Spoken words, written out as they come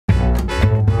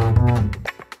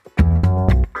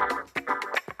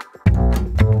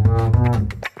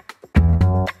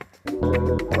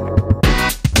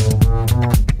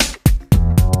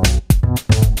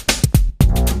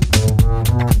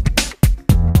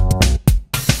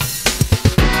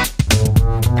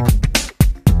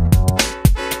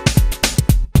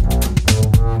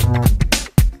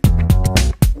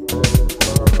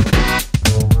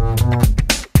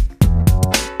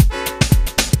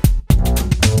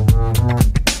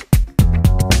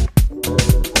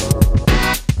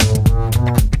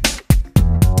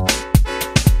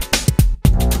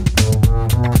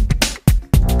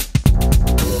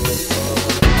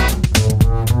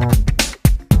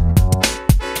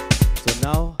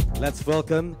Let's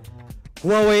welcome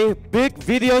Huawei Big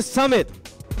Video Summit.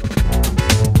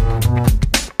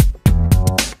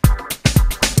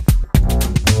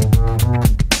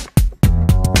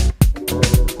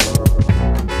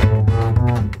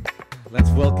 Let's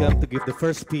welcome to give the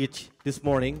first speech this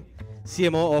morning,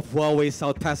 CMO of Huawei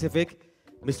South Pacific,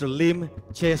 Mr. Lim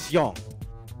Chae-seong.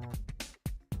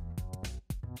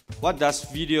 What does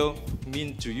video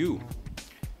mean to you?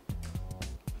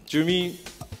 To me,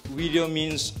 video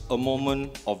means a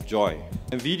moment of joy.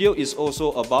 And video is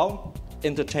also about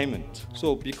entertainment.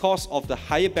 So because of the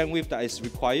higher bandwidth that is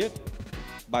required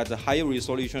by the higher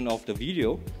resolution of the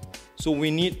video, so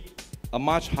we need a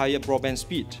much higher broadband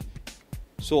speed.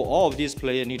 So all of these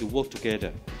players need to work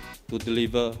together to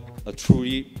deliver a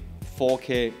truly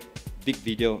 4K big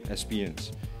video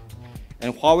experience.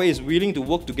 And Huawei is willing to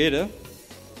work together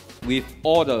with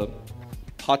all the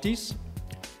parties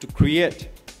to create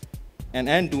an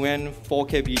end-to-end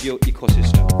 4K video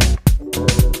ecosystem.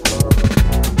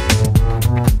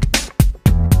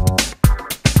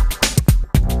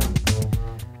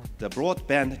 The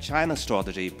broadband China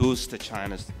strategy boosts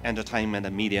China's entertainment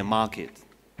and media market.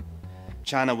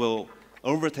 China will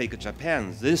overtake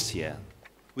Japan this year.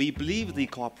 We believe the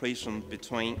cooperation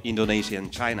between Indonesia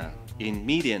and China in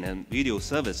media and video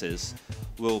services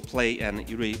will play an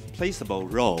irreplaceable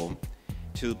role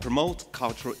to promote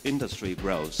cultural industry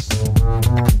growth.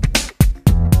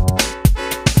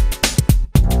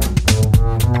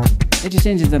 Ladies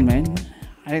and gentlemen,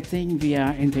 I think we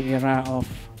are in the era of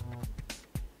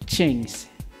change.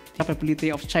 The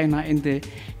capability of China in the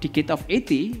decade of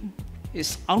 80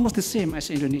 is almost the same as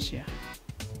Indonesia.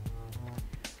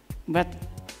 But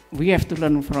we have to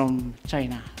learn from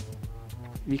China.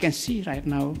 We can see right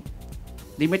now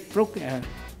they made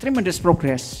tremendous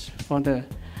progress for the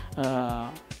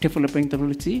developing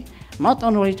technology, not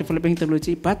only developing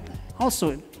technology, but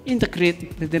also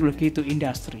integrate the technology to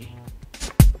industry.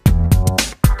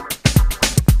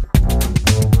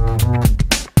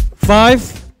 Five,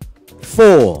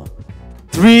 four,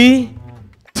 three,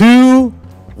 two,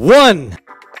 one.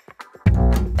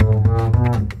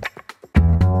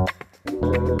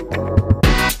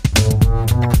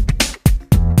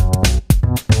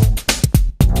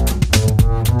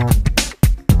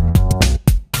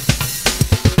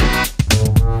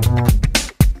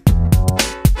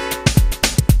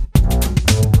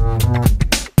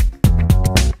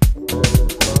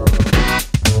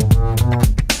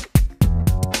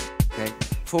 Okay.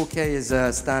 4K is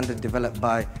a standard developed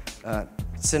by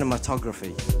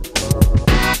cinematography.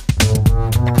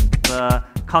 The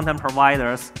content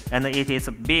providers, and it is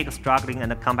a big struggling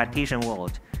and competition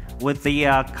world. With the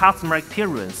customer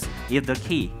experience is the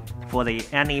key for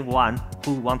anyone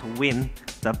who want to win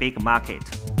the big market.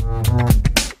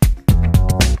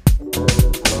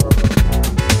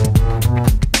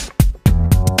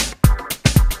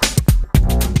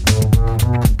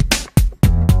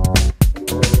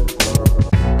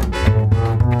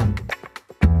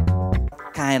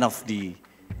 Kind of the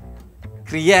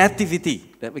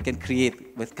creativity that we can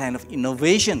create, with kind of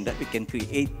innovation that we can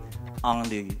create on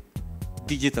the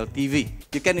digital TV.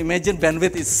 You can imagine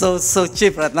bandwidth is so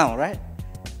cheap right now, right?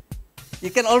 You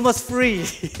can almost free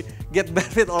get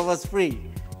bandwidth almost free.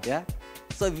 Yeah.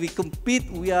 So if we compete,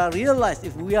 we are realized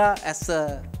if we are as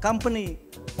a company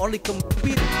only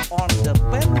compete on the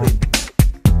bandwidth.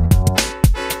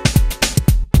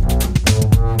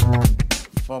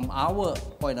 From our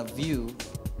point of view,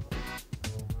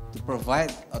 to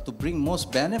provide or to bring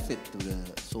most benefit to the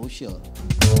social.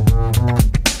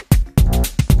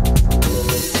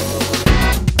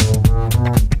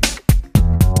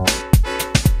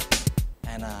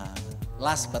 And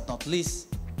last but not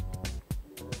least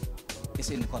is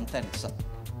in content.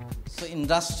 So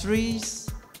industries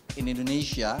in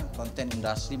Indonesia, content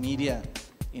industry, media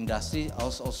industry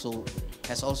has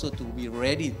also to be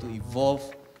ready to evolve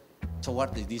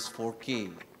toward this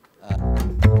 4K.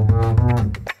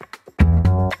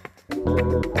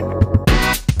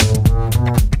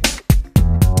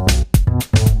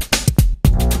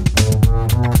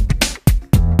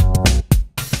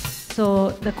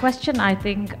 So the question, I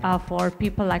think, for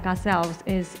people like ourselves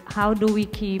is how do we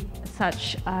keep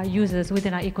such users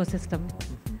within our ecosystem?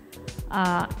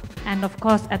 And of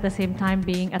course, at the same time,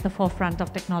 being at the forefront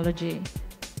of technology.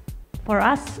 For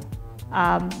us,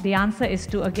 the answer is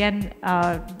to, again,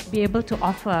 be able to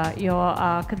offer your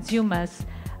consumers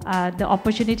the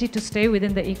opportunity to stay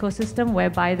within the ecosystem,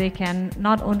 whereby they can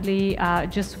not only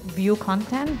just view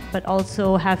content, but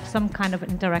also have some kind of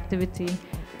interactivity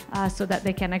so that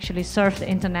they can actually surf the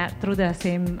internet through the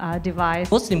same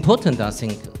device. Most important, I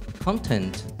think,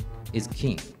 content is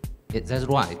king. That's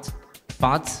right.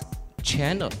 but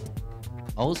channel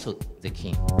also the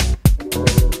key.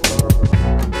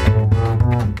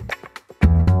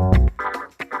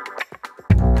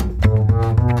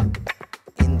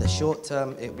 In the short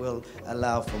term, it will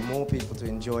allow for more people to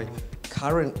enjoy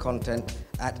current content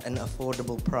at an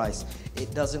affordable price.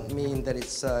 It doesn't mean that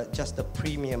it's just a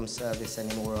premium service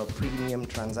anymore, or a premium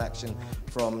transaction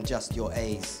from just your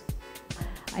A's.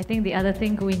 I think the other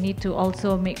thing we need to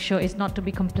also make sure is not to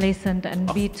be complacent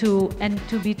and be too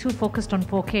focused on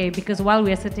 4K, because while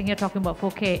we are sitting here talking about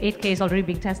 4K, 8K is already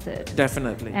being tested.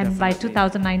 Definitely. And by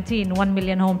 2019, 1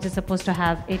 million homes is supposed to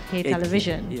have 8K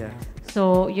television. Yeah.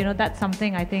 So, you know, that's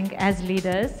something I think as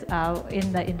leaders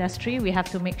in the industry, we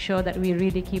have to make sure that we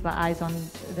really keep our eyes on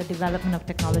the development of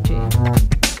technology.